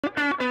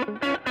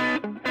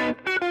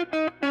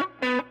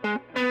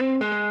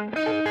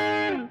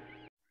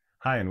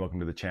Hi, and welcome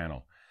to the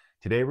channel.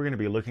 Today we're going to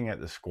be looking at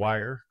the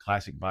Squier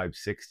Classic Vibe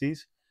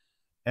 60s,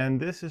 and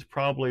this is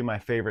probably my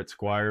favorite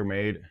Squier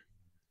made.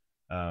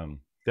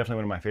 Definitely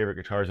one of my favorite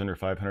guitars under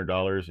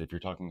 $500 if you're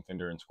talking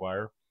Fender and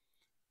Squier.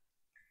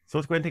 So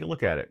let's go ahead and take a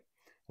look at it.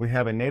 We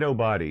have a NATO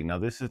body. Now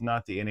this is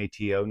not the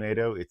NATO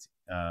NATO, it's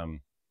I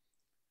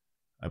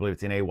believe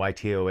it's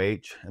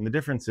NAYTOH, and the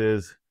difference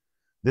is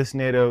this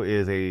NATO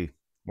is a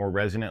more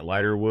resonant,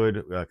 lighter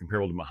wood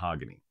comparable to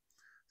mahogany.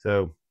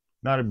 So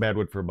not a bad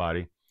wood for a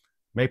body.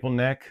 Maple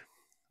neck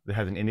that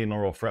has an Indian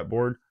laurel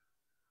fretboard.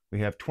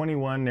 We have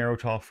 21 narrow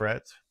tall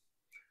frets,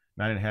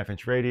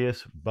 9.5-inch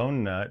radius,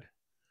 bone nut.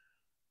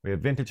 We have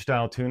vintage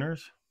style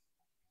tuners.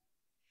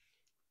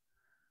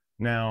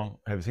 Now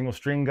I have a single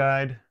string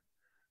guide.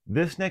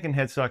 This neck and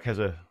headstock has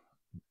a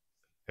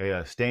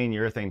stained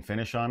urethane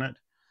finish on it.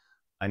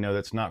 I know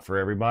that's not for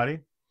everybody.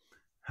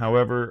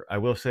 However, I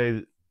will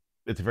say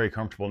it's a very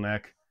comfortable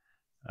neck.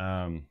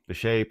 The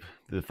shape,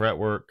 the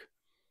fretwork,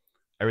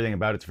 everything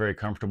about it's very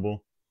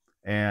comfortable.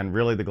 And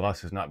really the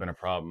gloss has not been a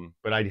problem,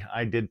 but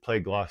I did play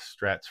gloss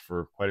Strats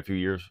for quite a few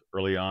years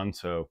early on,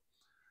 so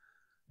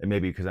it may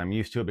be because I'm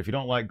used to it. But if you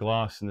don't like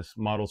gloss, and this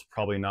model's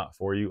probably not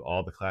for you,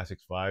 all the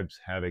Classics Vibes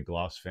have a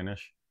gloss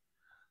finish,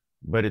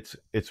 but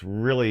it's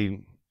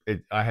really,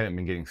 I haven't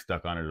been getting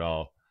stuck on it at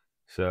all,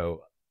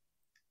 so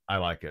I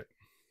like it.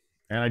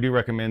 And I do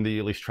recommend that you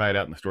at least try it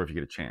out in the store if you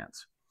get a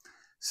chance.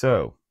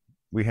 So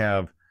we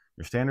have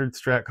your standard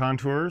Strat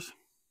contours,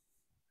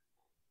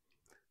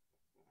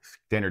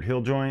 standard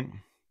heel joint,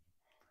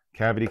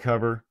 cavity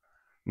cover.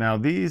 Now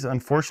these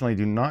unfortunately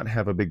do not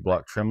have a big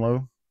block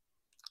tremolo.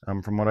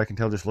 From what I can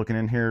tell just looking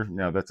in here,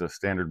 no, that's a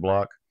standard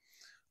block.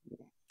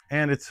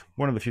 And it's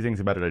one of the few things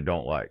about it I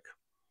don't like.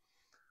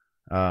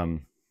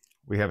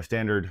 We have a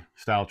standard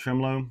style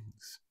tremolo,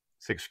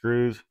 6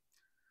 screws,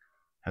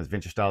 has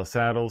vintage style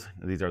saddles.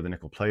 These are the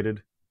nickel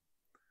plated.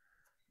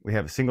 We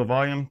have a single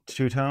volume,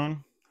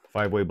 2-tone,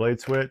 5-way blade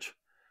switch,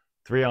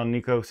 3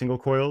 Alnico single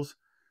coils,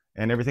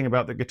 and everything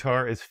about the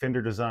guitar is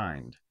Fender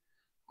designed,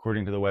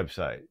 according to the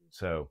website.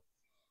 So,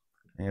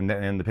 and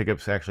the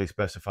pickups actually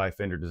specify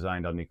Fender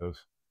designed Alnicos.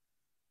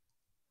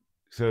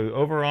 So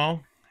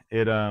overall,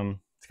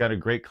 it's got a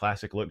great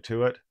classic look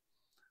to it.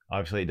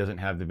 Obviously, it doesn't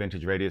have the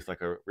vintage radius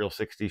like a real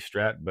 60s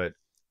Strat, but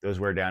those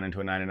wear down into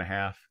a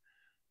 9.5,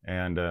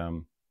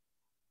 and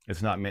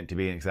it's not meant to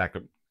be an exact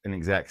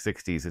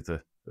 60s.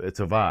 It's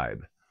a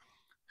vibe.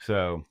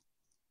 So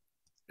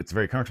it's a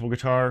very comfortable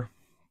guitar,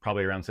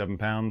 probably around 7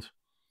 pounds.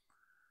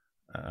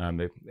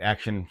 The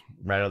action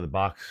right out of the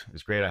box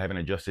is great. I haven't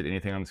adjusted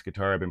anything on this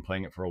guitar. I've been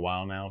playing it for a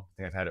while now. I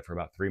think I've had it for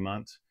about 3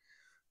 months.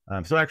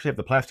 Still actually have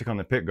the plastic on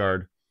the pick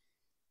guard,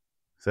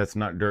 so that's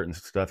not dirt and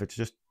stuff. It's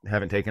just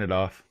haven't taken it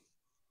off.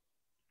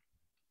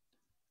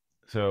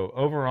 So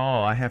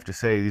overall, I have to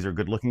say these are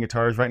good looking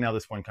guitars. Right now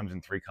this one comes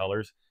in 3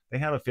 colors. They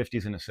have a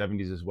 50s and a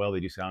 70s as well. They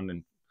do sound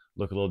and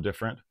look a little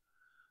different,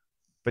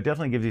 but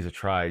definitely give these a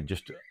try.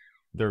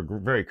 They're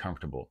very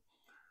comfortable.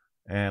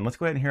 And let's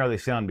go ahead and hear how they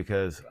sound,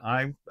 because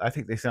I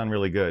think they sound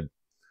really good.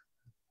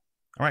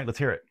 All right, let's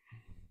hear it.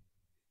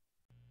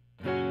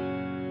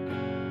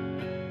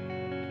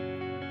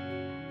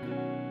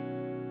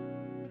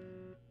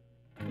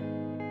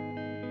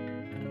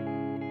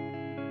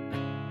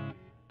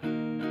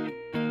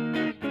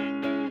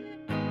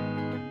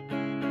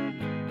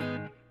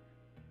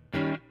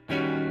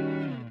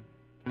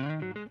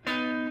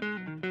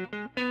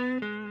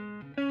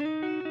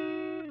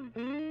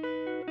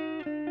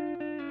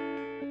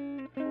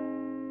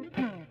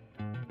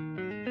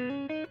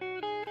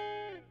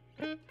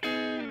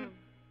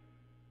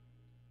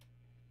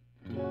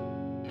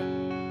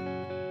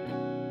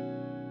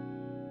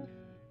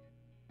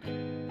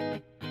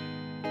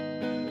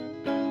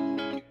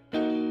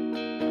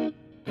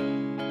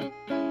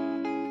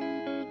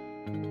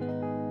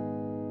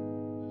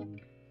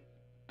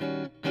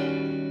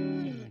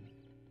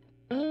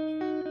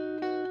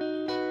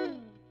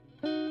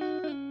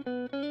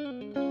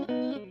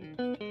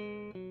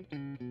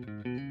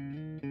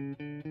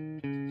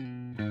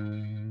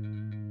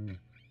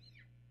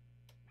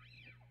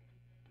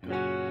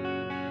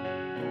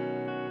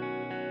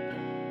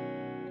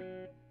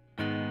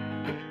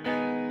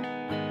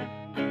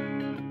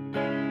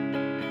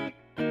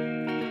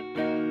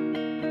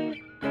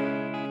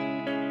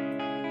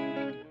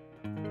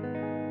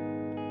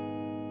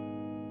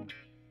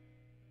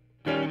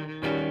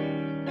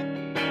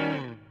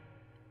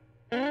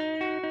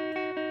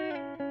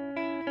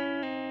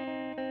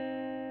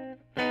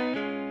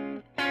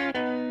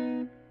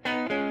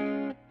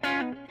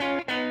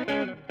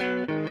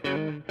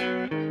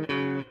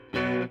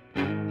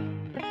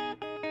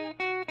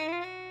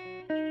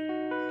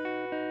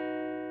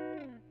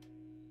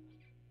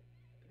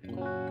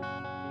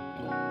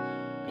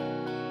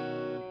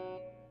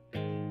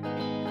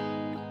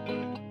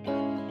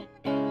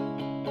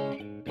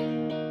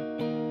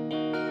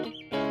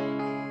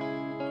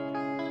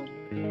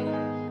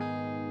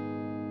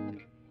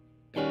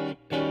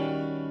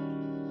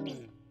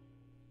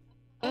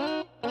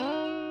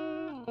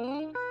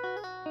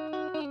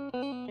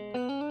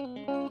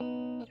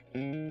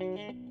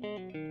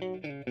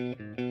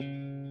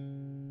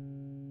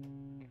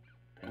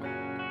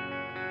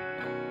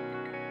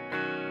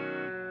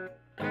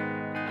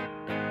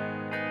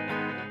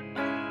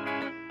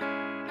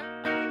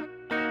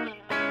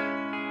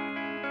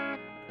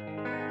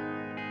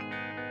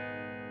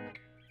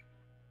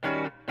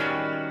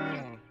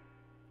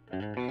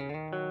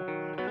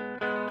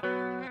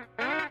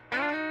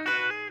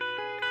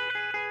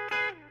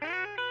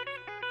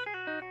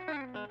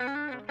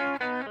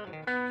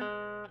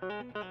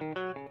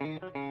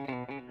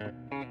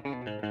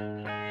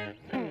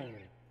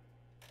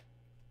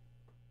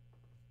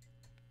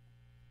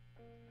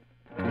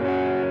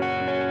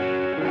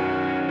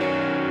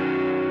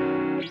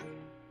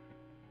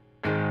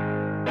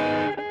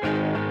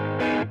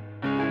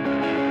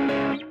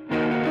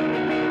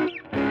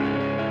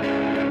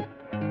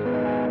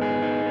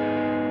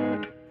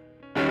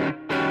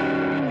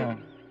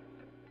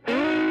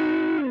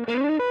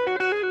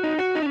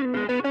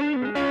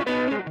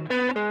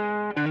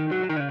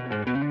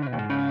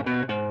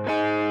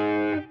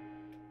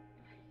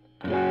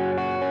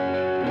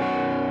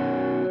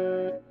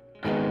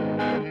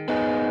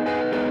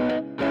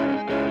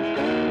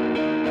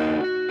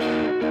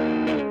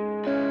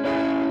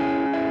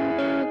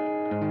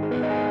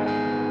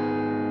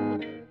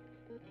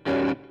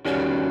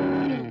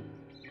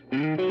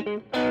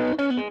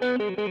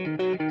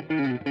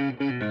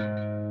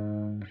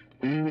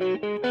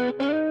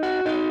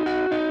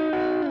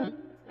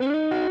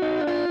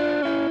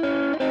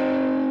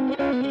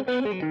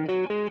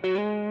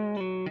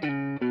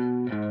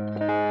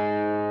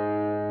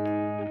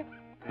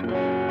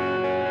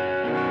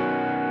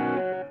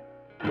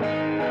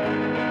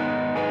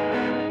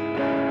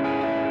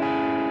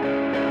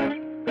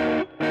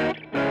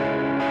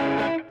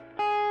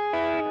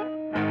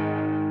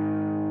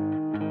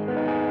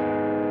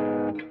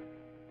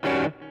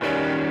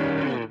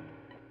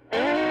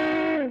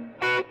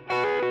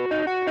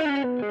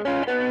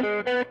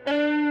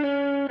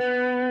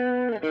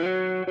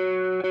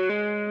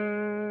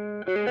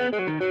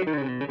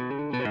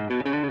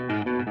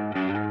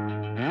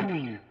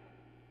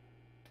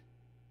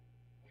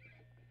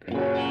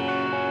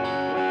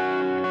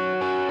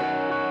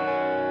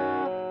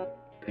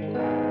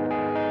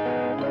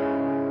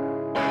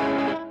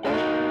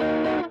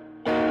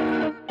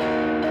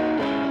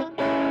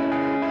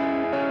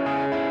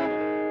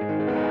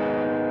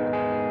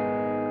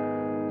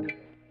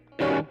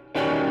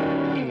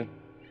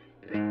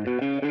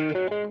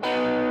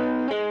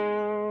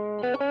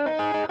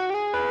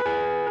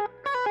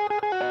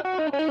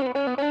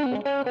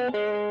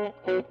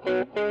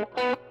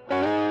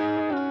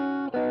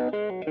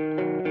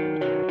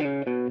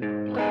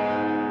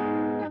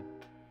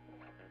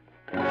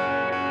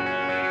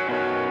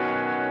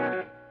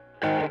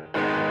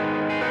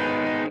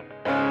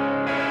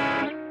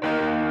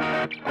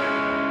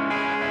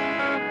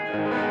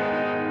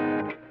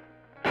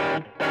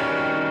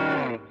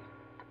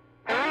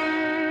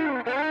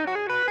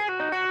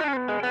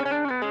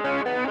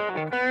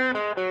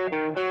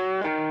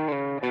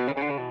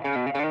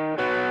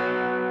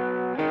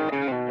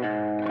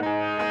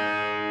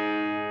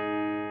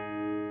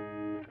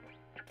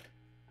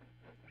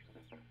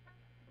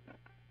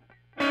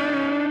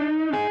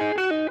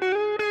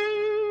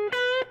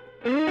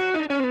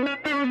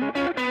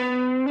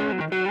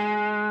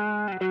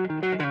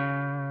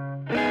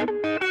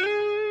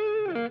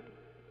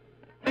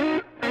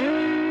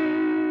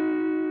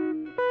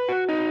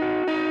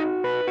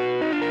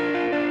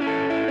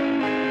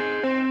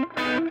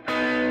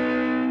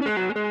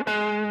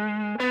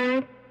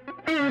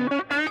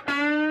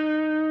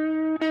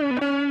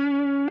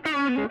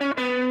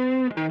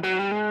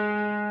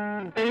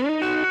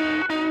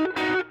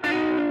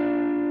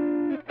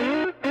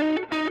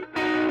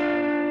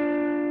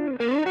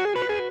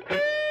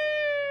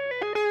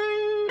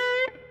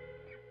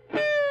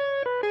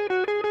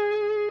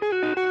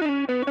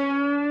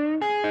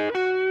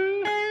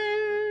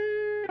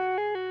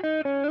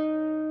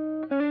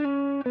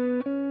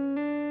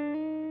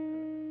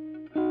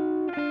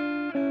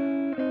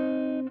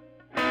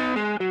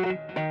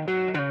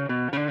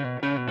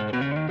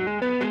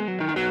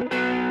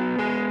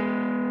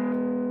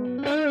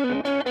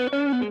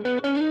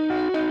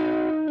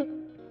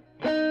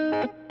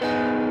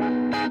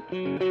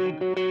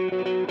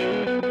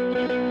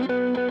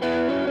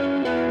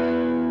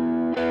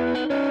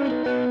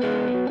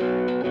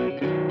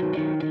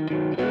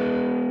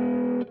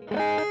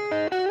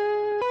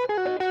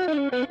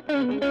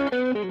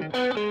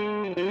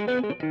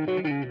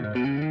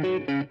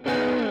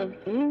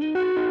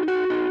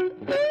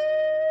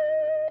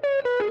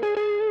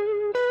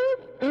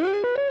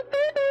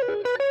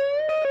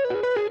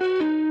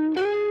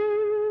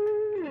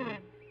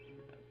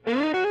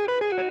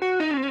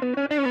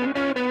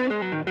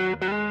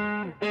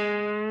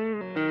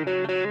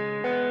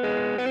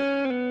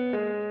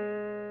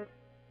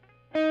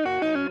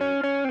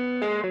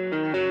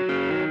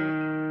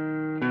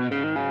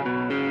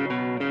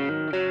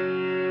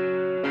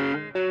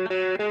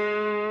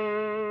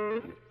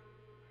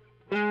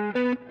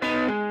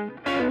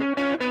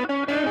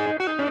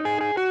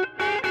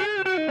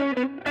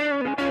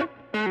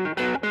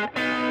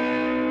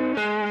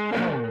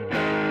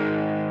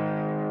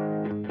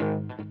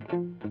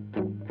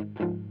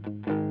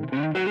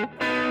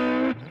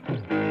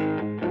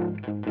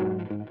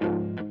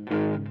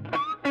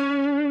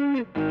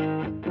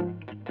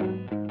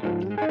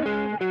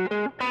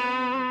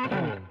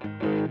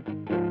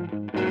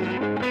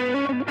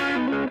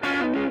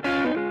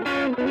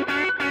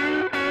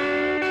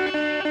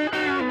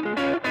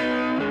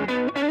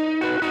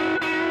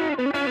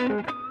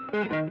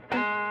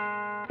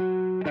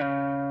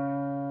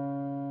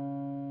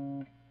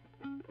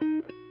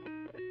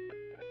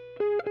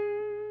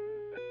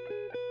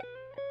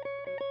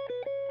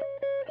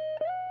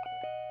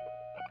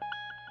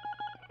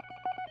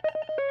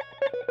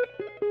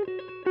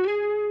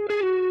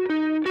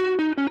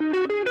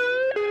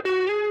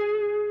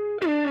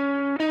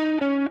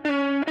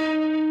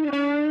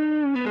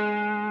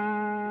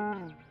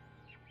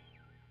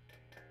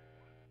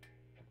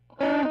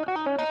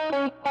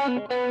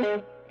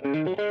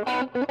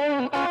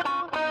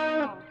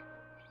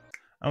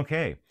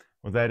 Okay,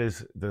 well that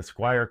is the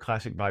Squier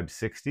Classic Vibe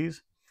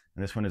 60s,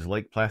 and this one is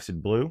Lake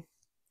Placid Blue.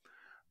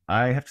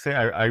 I have to say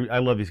I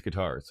love these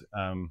guitars.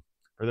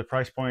 For the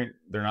price point,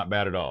 they're not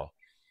bad at all.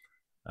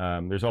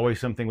 There's always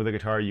something with a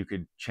guitar you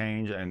could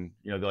change, and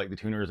like the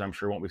tuners, I'm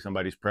sure won't be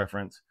somebody's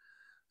preference.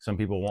 Some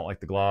people won't like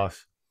the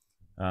gloss.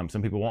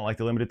 Some people won't like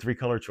the limited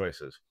 3-color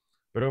choices.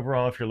 But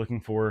overall, if you're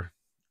looking for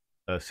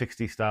a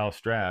 60s style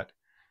Strat,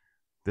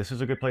 this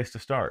is a good place to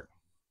start.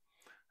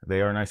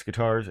 They are nice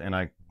guitars, and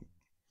I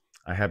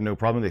have no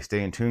problem. They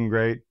stay in tune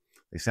great.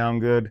 They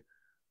sound good.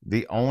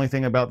 The only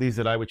thing about these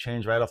that I would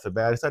change right off the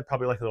bat is I'd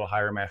probably like a little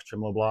higher mass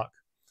tremolo block,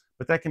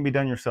 but that can be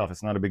done yourself.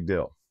 It's not a big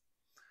deal.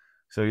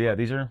 So yeah,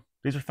 these are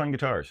fun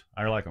guitars.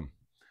 I like them.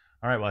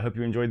 All right, well, I hope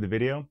you enjoyed the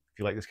video. If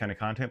you like this kind of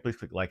content, please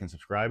click like and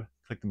subscribe.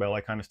 Click the bell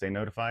icon to stay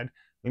notified.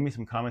 Leave me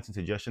some comments and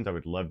suggestions. I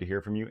would love to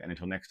hear from you. And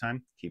until next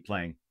time, keep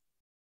playing.